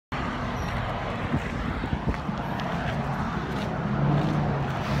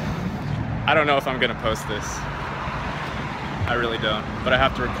I don't know if I'm gonna post this. I really don't, but I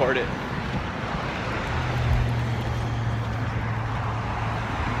have to record it.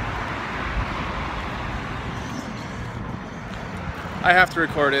 I have to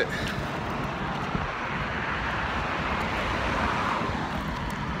record it.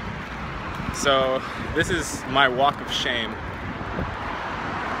 So this is my walk of shame.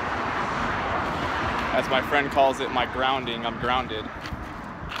 As my friend calls it, my grounding. I'm grounded.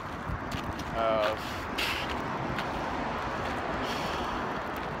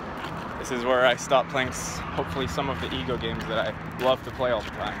 This is where I stop playing, hopefully, some of the ego games that I love to play all the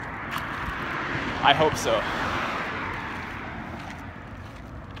time. I hope so.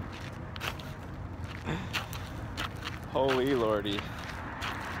 Holy lordy.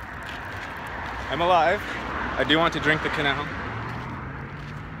 I'm alive. I do want to drink the canal.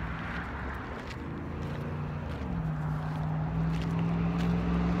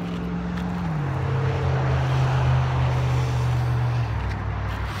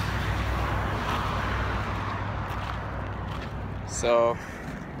 So,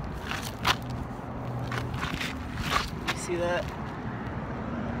 you see that?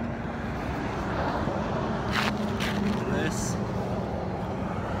 This.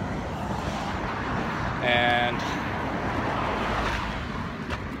 And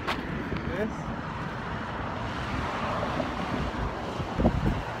this.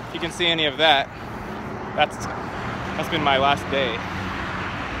 If you can see any of that, that's been my last day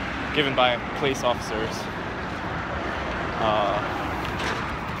given by police officers.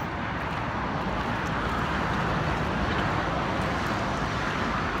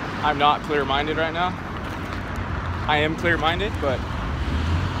 I'm not clear-minded right now. I am clear-minded, but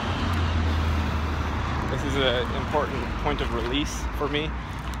this is an important point of release for me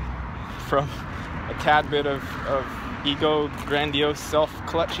from a tad bit of ego, grandiose,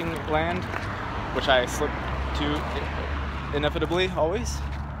 self-clutching land, which I slip to inevitably, always.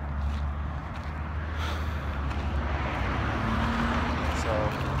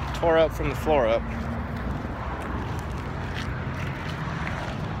 So, tore up from the floor up.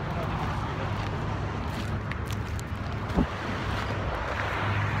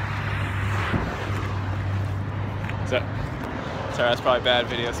 Sorry, that's probably bad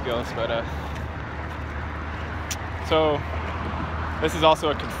video skills, but so this is also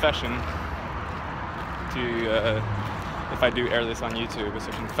a confession to, if I do air this on YouTube, it's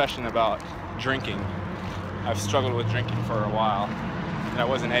a confession about drinking. I've struggled with drinking for a while, and I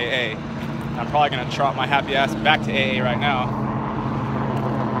was in AA. I'm probably gonna trot my happy ass back to AA right now.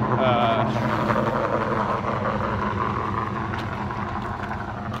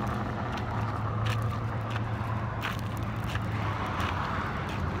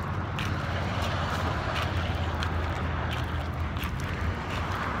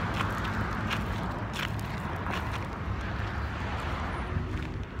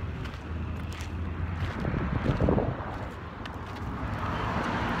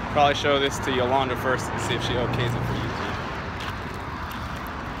 Probably show this to Yolanda first and see if she okays it for YouTube.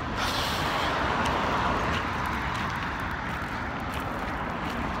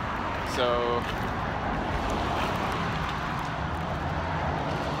 So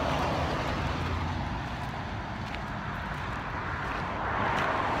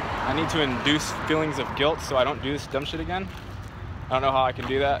I need to induce feelings of guilt so I don't do this dumb shit again. I don't know how I can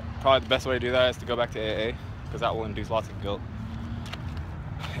do that. Probably the best way to do that is to go back to AA, because that will induce lots of guilt.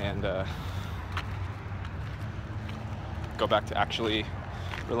 And go back to actually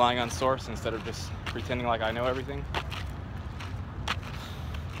relying on source instead of just pretending like I know everything.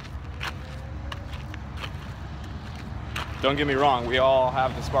 Don't get me wrong, we all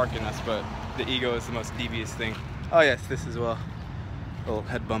have the spark in us, but the ego is the most devious thing. Oh yes, this as well. A little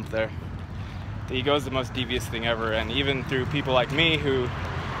head bump there. The ego is the most devious thing ever, and even through people like me who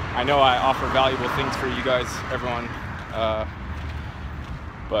I know I offer valuable things for you guys, everyone,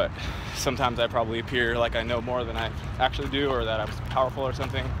 but sometimes I probably appear like I know more than I actually do, or that I'm powerful or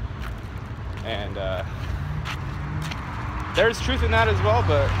something. And there's truth in that as well,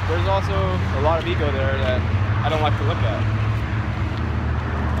 but there's also a lot of ego there that I don't like to look at.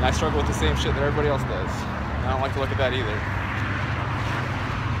 And I struggle with the same shit that everybody else does. I don't like to look at that either.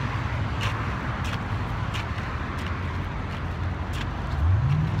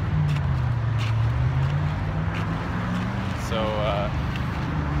 So,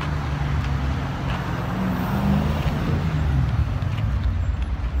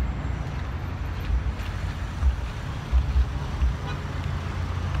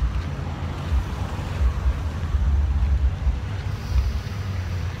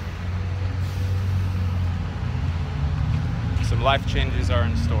 some life changes are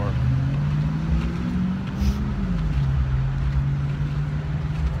in store.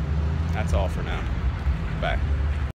 that's all for now. Bye.